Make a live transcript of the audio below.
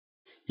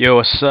Yo,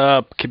 what's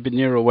up,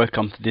 Kibinero?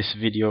 Welcome to this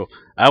video.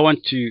 I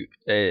want to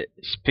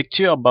speak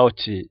to you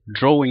about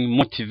drawing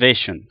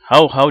motivation.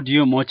 How do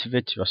you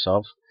motivate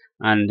yourself?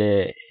 And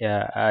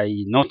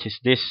I noticed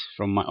this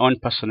from my own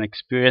personal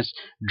experience,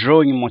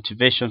 drawing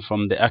motivation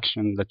from the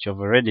action that you have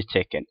already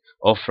taken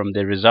or from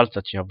the results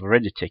that you have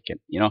already taken,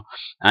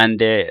 and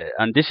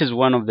this is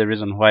one of the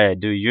reasons why I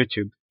do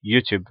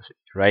YouTube,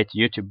 right?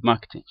 YouTube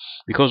marketing.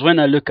 Because when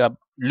I look at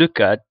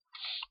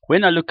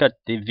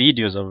the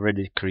videos I've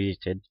already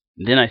created,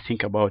 then I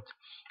think about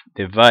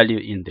the value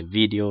in the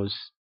videos,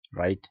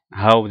 right?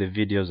 How the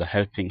videos are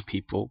helping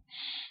people,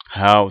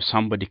 how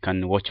somebody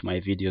can watch my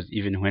videos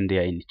even when they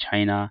are in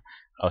China,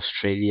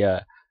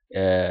 Australia,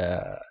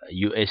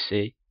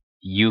 USA,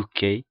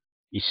 UK,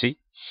 you see?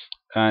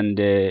 And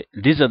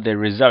these are the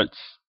results,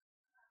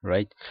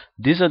 right?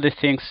 These are the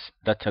things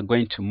that are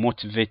going to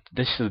motivate.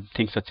 This is the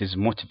things that is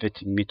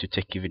motivating me to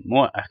take even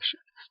more action.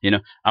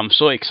 I'm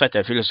so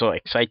excited. I feel so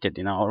excited.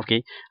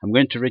 Okay, I'm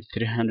going to reach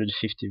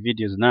 350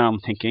 videos. Now I'm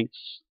thinking,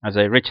 as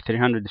I reach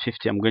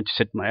 350, I'm going to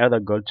set my other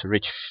goal to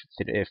reach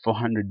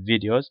 400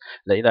 videos,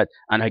 like that,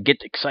 and I get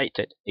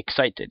excited.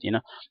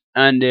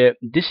 And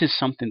this is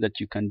something that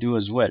you can do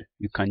as well.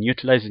 You can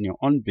utilize in your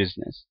own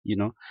business.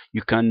 You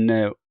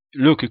can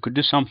look. You could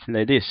do something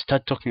like this.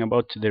 Start talking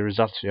about the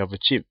results you have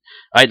achieved.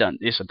 I done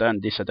this, I done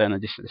this, I done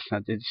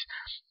this,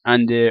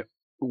 and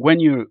when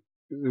you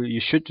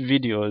shoot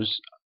videos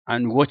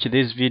and watch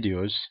these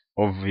videos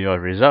of your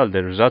result,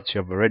 the results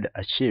you have already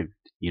achieved,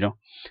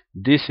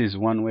 this is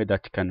one way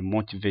that can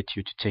motivate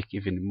you to take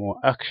even more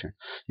action.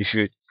 If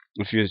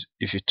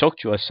you talk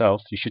to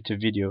yourself, you shoot a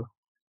video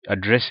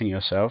addressing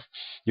yourself.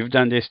 You've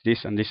done this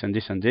and this and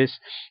this and this.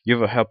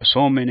 You've helped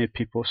so many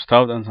people,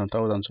 thousands and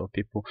thousands of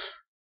people.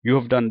 You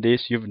have done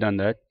this, you've done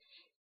that.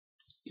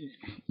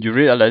 You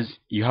realize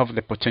you have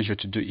the potential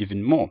to do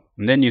even more,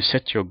 and then you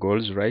set your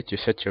goals, right? You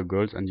set your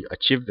goals and you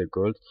achieve the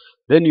goals.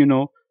 Then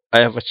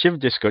I have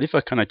achieved this goal. If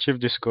I can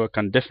achieve this goal, I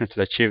can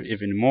definitely achieve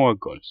even more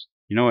goals.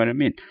 You know what I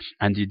mean?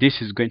 And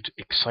this is going to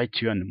excite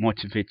you and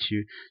motivate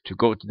you to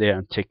go out there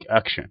and take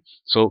action.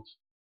 So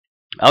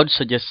I would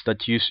suggest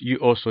that you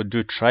also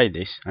do try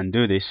this and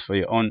do this for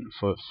your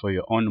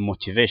own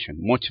motivation.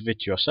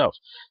 Motivate yourself,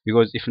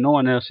 because if no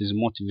one else is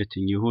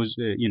motivating you,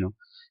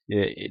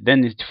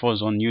 then it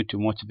falls on you to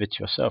motivate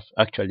yourself.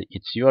 Actually,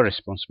 it's your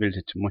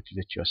responsibility to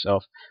motivate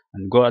yourself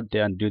and go out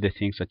there and do the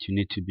things that you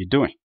need to be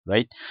doing,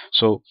 right?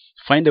 So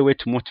find a way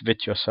to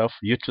motivate yourself.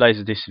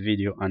 Utilize this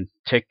video and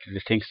take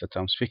the things that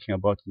I'm speaking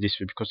about in this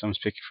video, because I'm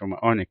speaking from my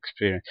own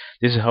experience.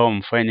 This is how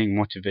I'm finding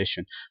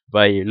motivation,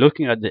 by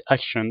looking at the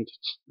actions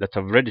that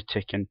I've already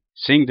taken,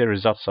 seeing the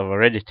results that I've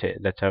already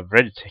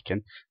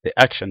taken, the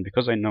action,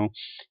 because I know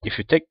if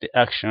you take the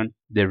action,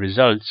 the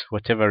results,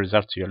 whatever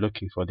results you're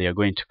looking for, they are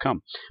going to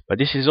come. But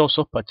this is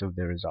also part of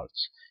the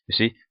results. You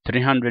see,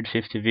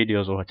 350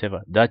 videos or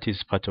whatever, that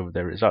is part of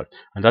the result,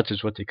 and that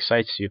is what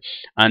excites you.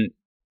 And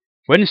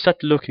when you start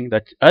looking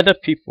that other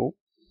people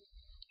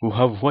who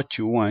have what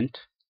you want,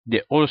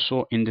 they're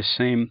also in the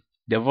same,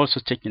 they've also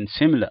taken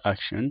similar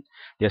action.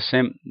 They're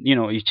same,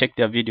 you check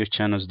their video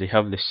channels, they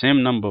have the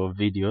same number of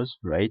videos,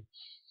 right?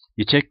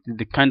 You check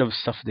the kind of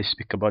stuff they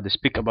speak about. They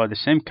speak about the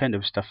same kind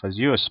of stuff as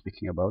you are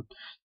speaking about,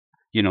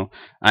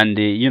 and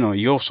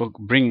you also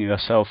bring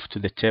yourself to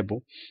the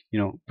table,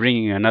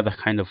 bringing another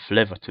kind of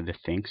flavor to the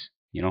things.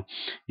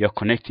 You're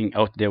connecting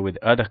out there with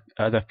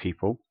other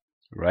people,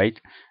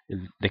 right?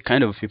 The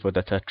kind of people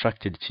that are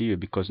attracted to you,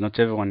 because not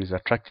everyone is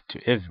attracted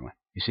to everyone.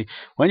 You see,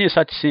 when you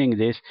start seeing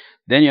this,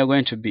 then you're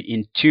going to be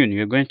in tune.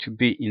 You're going to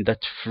be in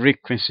that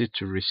frequency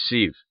to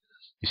receive.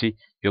 You see,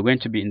 you're going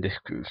to be in the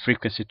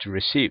frequency to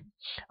receive.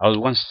 I was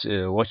once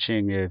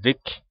watching Vic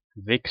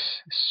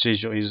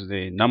Sejo is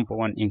the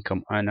 #1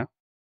 income earner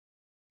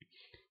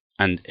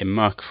and a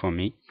mark for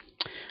me.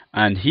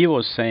 And he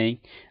was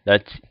saying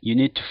that you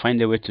need to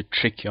find a way to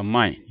trick your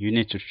mind. You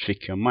need to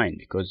trick your mind,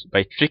 because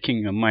by tricking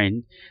your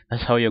mind,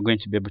 that's how you're going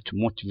to be able to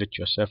motivate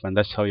yourself, and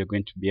that's how you're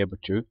going to be able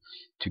to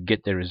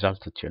get the results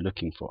that you're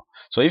looking for.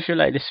 So if you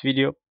like this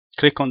video,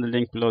 click on the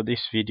link below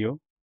this video,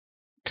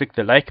 click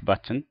the like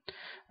button,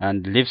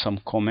 and leave some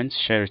comments.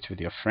 Share it with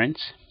your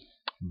friends.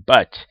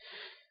 But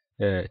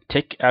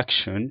take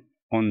action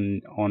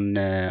on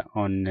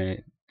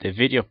the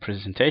video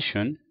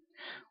presentation,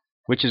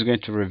 which is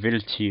going to reveal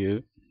to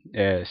you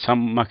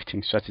some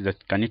marketing strategy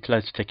that can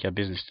utilize to take your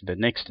business to the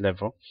next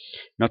level.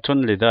 Not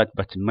only that,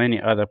 but many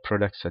other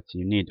products that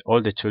you need,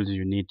 all the tools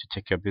you need to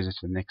take your business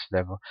to the next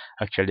level,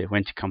 actually,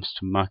 when it comes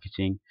to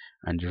marketing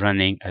and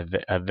running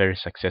a very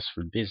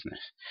successful business.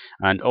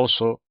 And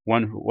also,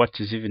 what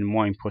is even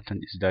more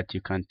important is that you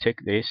can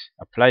take this,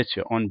 apply it to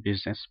your own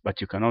business, but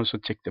you can also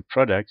take the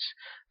products,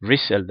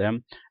 resell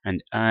them,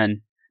 and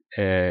earn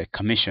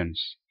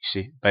commissions,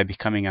 you see, by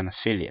becoming an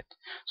affiliate.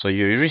 So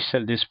you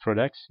resell these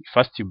products.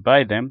 First you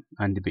buy them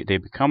and they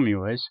become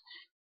yours.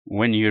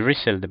 When you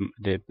resell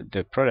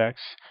the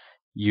products,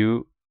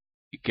 you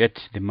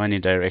get the money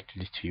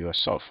directly to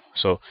yourself.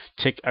 So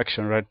take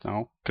action right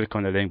now. Click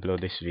on the link below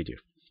this video.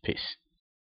 Peace.